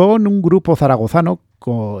despedir con un grupo zaragozano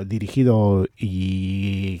dirigido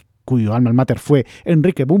y cuyo alma mater fue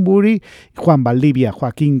Enrique Bunbury. Juan Valdivia,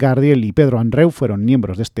 Joaquín Gardiel y Pedro Andreu fueron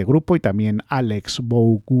miembros de este grupo, y también Alex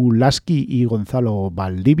Bougulaski y Gonzalo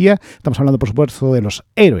Valdivia. Estamos hablando, por supuesto, de los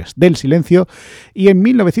Héroes del Silencio. Y en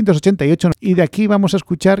 1988, y de aquí vamos a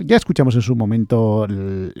escuchar, ya escuchamos en su momento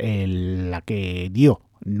la que dio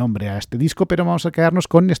nombre a este disco, pero vamos a quedarnos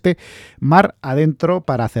con este Mar Adentro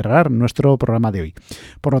para cerrar nuestro programa de hoy.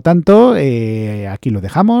 Por lo tanto, aquí lo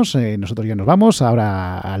dejamos, nosotros ya nos vamos.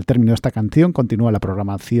 Ahora, al término de esta canción, continúa la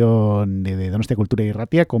programación de Donostia Cultura y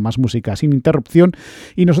Ratia con más música sin interrupción,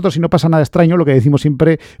 y nosotros, si no pasa nada extraño, lo que decimos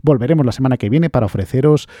siempre, volveremos la semana que viene para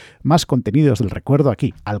ofreceros más contenidos del recuerdo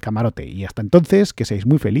aquí, al Camarote. Y hasta entonces, que seáis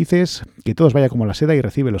muy felices, que todos vaya como la seda, y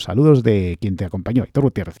recibe los saludos de quien te acompañó, Héctor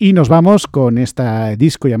Gutiérrez. Y nos vamos con esta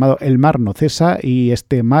disco llamado El Mar No Cesa, y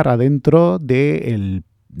este Mar Adentro de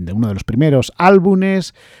uno de los primeros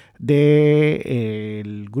álbumes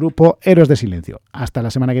del grupo Héroes de Silencio. Hasta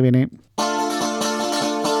la semana que viene.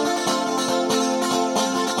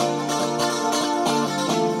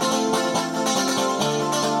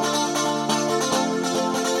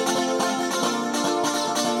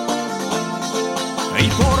 Y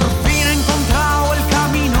por fin he encontrado el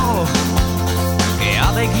camino que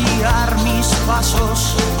ha de guiar mis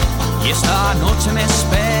pasos, y esta noche me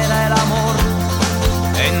espera el amor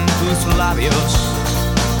en tus labios.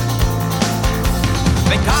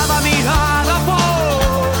 De cada mirada,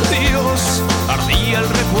 por Dios, ardía el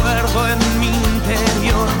recuerdo en mi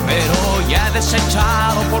interior, pero ya he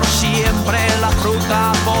desechado por siempre la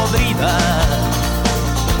fruta podrida.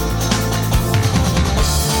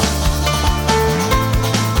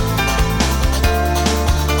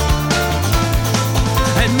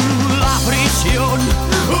 En la prisión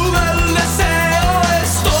del deseo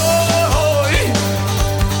estoy,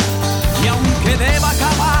 y aunque deba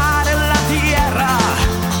acabar en la tierra,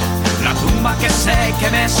 la tumba que sé que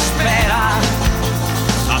me espera,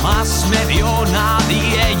 jamás me vio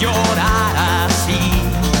nadie llorar así.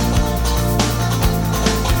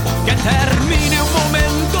 Que termine un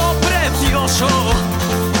momento precioso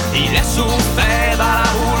y le suceda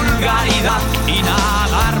la vulgaridad, y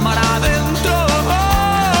nadar mar adentro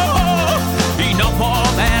y no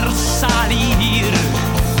poder salir.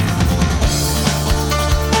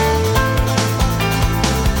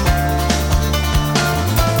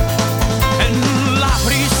 En la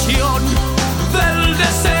prisión del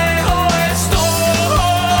deseo estoy,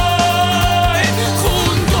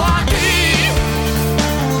 junto a ti.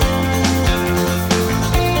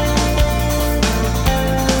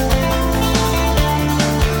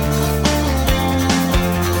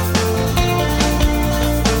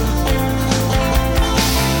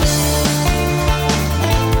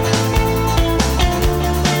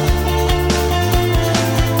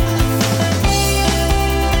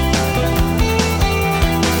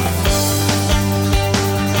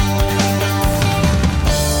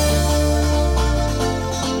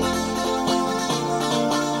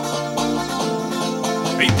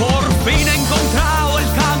 Y por fin he encontrado el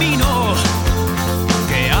camino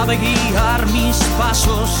que ha de guiar mis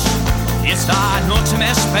pasos, y esta noche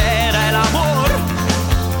me espera el amor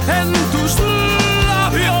en tus